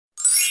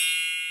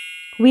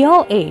We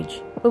all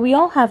age, but we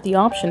all have the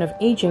option of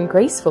aging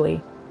gracefully.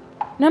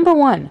 Number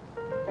 1.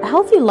 A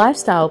healthy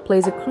lifestyle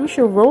plays a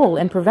crucial role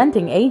in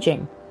preventing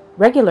aging.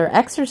 Regular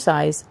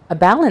exercise, a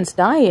balanced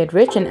diet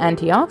rich in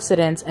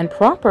antioxidants, and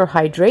proper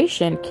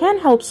hydration can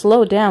help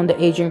slow down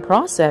the aging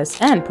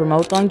process and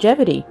promote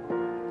longevity.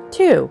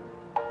 2.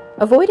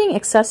 Avoiding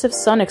excessive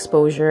sun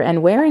exposure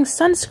and wearing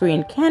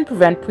sunscreen can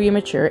prevent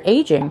premature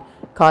aging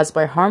caused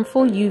by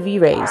harmful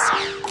UV rays.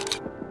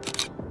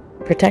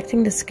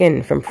 Protecting the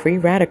skin from free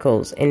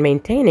radicals and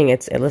maintaining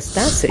its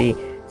elasticity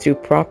through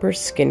proper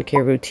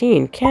skincare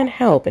routine can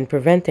help in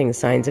preventing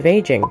signs of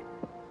aging.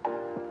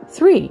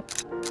 3.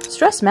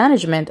 Stress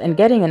management and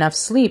getting enough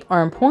sleep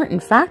are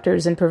important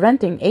factors in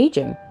preventing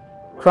aging.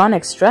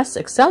 Chronic stress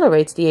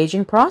accelerates the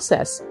aging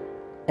process,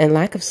 and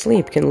lack of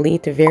sleep can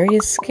lead to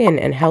various skin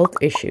and health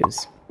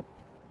issues.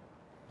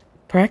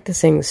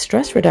 Practicing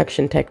stress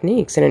reduction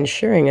techniques and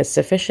ensuring a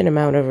sufficient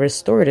amount of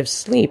restorative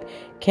sleep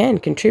can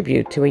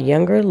contribute to a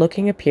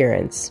younger-looking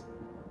appearance.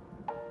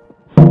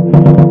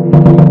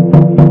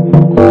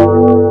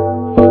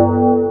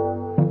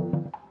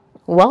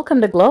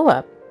 Welcome to Glow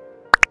Up.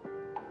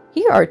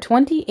 Here are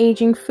 20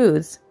 aging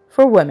foods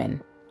for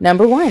women.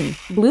 Number 1.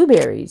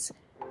 Blueberries.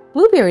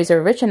 Blueberries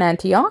are rich in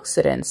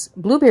antioxidants.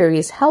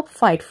 Blueberries help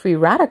fight free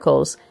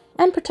radicals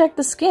and protect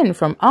the skin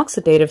from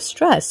oxidative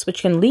stress,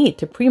 which can lead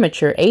to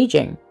premature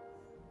aging.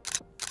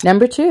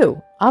 Number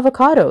 2.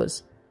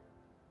 Avocados.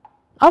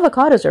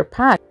 Avocados are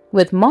packed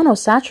with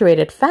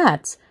monosaturated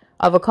fats.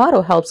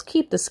 Avocado helps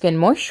keep the skin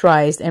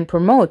moisturized and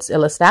promotes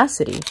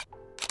elasticity.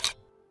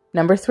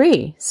 Number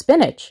 3.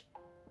 Spinach.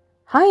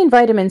 High in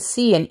vitamin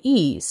C and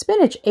E,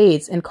 spinach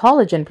aids in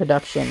collagen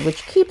production,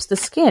 which keeps the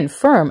skin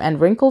firm and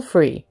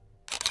wrinkle-free.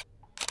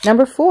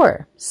 Number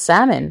 4.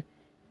 Salmon.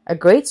 A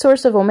great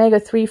source of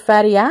omega-3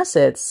 fatty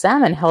acids,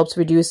 salmon helps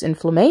reduce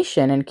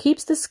inflammation and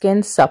keeps the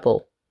skin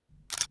supple.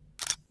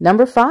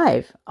 Number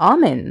 5.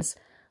 Almonds.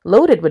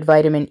 Loaded with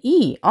vitamin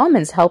E,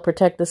 almonds help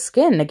protect the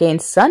skin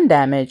against sun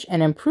damage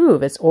and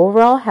improve its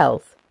overall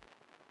health.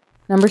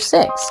 Number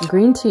 6.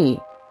 Green tea.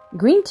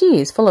 Green tea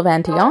is full of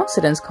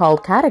antioxidants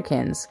called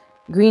catechins.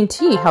 Green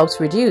tea helps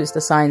reduce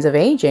the signs of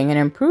aging and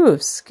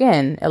improves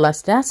skin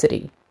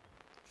elasticity.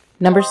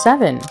 Number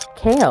 7.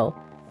 Kale.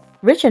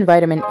 Rich in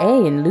vitamin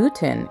A and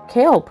lutein,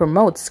 kale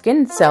promotes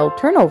skin cell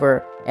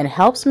turnover and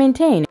helps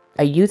maintain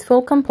a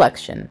youthful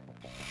complexion.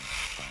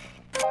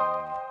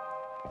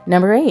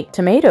 Number 8.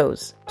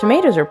 Tomatoes.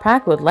 Tomatoes are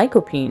packed with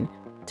lycopene.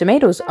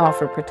 Tomatoes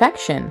offer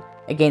protection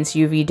against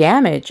UV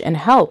damage and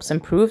helps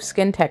improve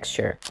skin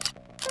texture.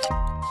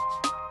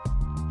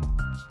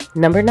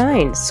 Number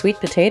 9. Sweet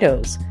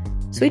potatoes.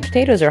 Sweet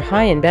potatoes are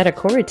high in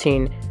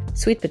beta-carotene.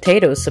 Sweet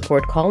potatoes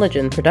support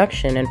collagen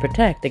production and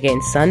protect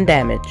against sun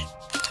damage.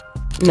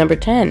 Number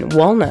 10.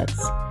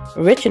 Walnuts.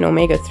 Rich in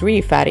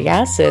omega-3 fatty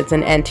acids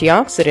and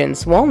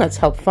antioxidants, walnuts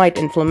help fight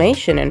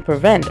inflammation and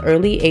prevent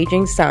early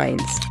aging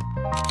signs.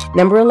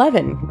 Number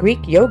 11.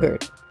 Greek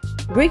yogurt.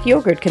 Greek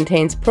yogurt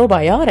contains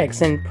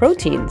probiotics and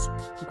proteins.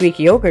 Greek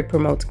yogurt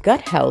promotes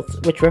gut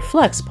health, which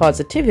reflects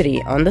positivity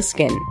on the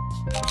skin.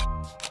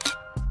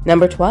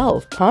 Number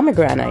 12.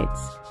 Pomegranates.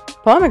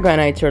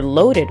 Pomegranates are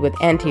loaded with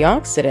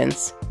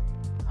antioxidants.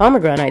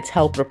 Pomegranates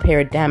help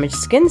repair damaged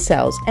skin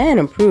cells and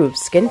improve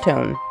skin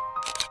tone.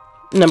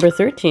 Number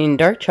 13.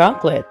 Dark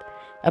chocolate.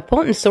 A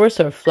potent source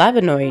of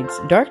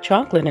flavonoids, dark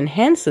chocolate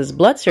enhances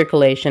blood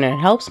circulation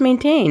and helps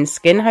maintain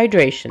skin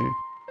hydration.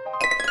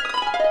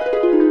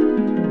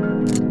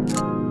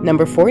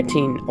 Number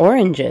 14.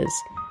 Oranges.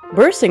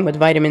 Bursting with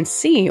vitamin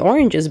C,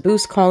 oranges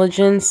boost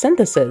collagen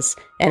synthesis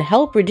and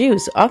help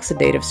reduce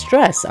oxidative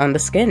stress on the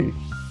skin.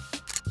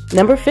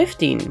 Number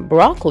 15.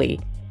 Broccoli.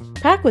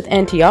 Packed with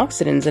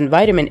antioxidants and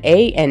vitamin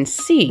A and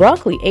C,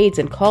 broccoli aids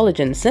in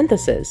collagen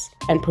synthesis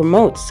and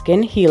promotes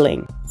skin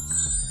healing.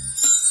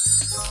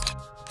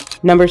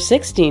 Number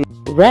 16.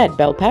 Red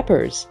bell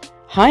peppers.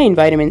 High in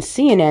vitamin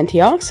C and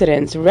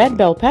antioxidants, red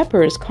bell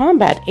peppers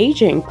combat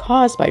aging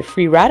caused by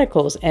free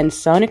radicals and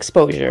sun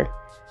exposure.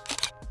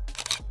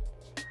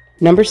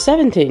 Number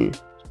 17.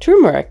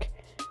 Turmeric.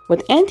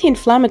 With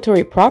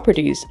anti-inflammatory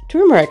properties,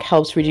 turmeric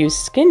helps reduce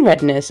skin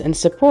redness and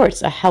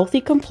supports a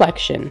healthy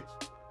complexion.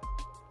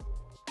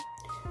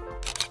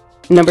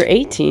 Number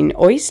 18.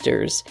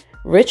 Oysters.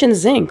 Rich in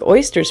zinc,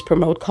 oysters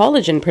promote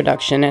collagen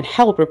production and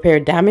help repair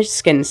damaged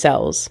skin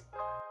cells.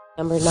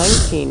 Number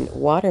 19.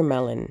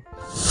 Watermelon.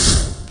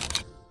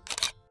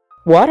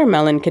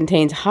 Watermelon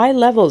contains high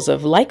levels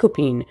of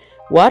lycopene.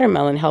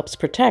 Watermelon helps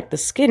protect the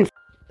skin from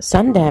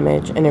sun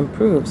damage and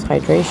improves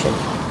hydration.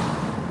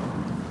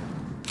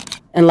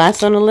 And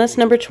last on the list,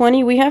 number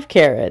 20, we have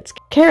carrots.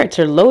 Carrots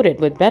are loaded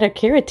with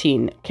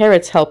beta-carotene.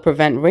 Carrots help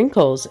prevent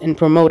wrinkles and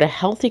promote a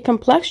healthy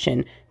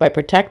complexion by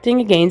protecting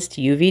against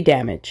UV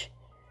damage.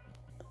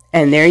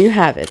 And there you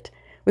have it.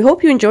 We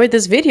hope you enjoyed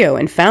this video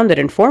and found it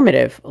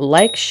informative.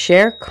 Like,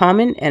 share,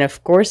 comment, and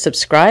of course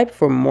subscribe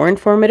for more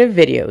informative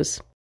videos.